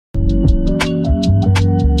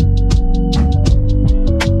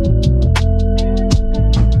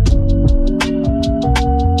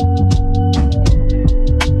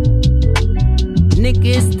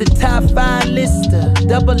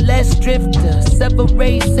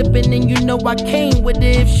Separate, sipping, and you know I came with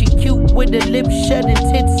it. If she cute with her lips shut and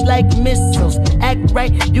tits like missiles, act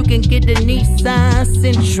right, you can get a Nissan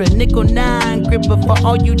Sentra, nickel 9 gripper for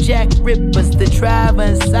all you jack rippers. The driver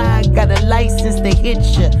inside got a license to hit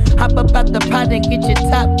ya. Hop up out the pot and get your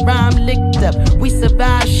top rhyme licked up. We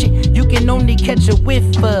survive shit you can only catch a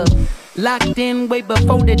whiff of. Locked in way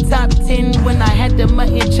before the top 10, when I had the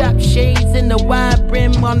mutton chop shades and the wide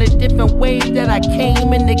brim on a different wave that I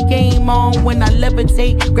came in the game on. When I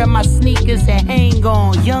levitate, grab my sneakers and hang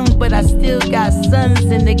on. Young, but I still got sons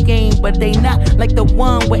in the game, but they not like the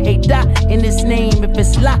one with a dot in his name. If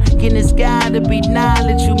it's locking, it's gotta be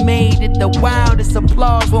knowledge. You made it the wildest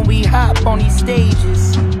applause when we hop on these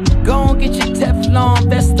stages. Go on, get your Teflon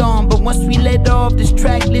vest on, but once we let off this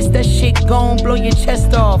track list, that shit gon' blow your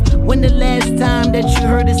chest off. When the last time that you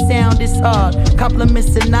heard a sound this hard?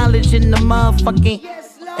 Compliments and knowledge in the motherfucking.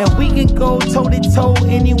 And we can go toe to toe,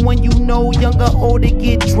 anyone you know, young or older,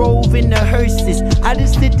 get drove in the hearses. I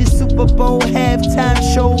just did the Super Bowl halftime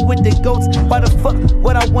show with the goats. Why the fuck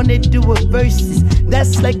would I wanna do a versus?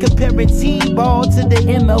 That's like comparing T-ball to the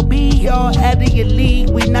MLB. Y'all out of your league,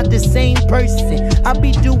 we not the same person. I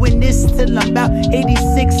be doing this till I'm about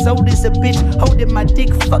 86, old as a bitch, holding my dick,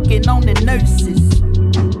 fucking on the nurses.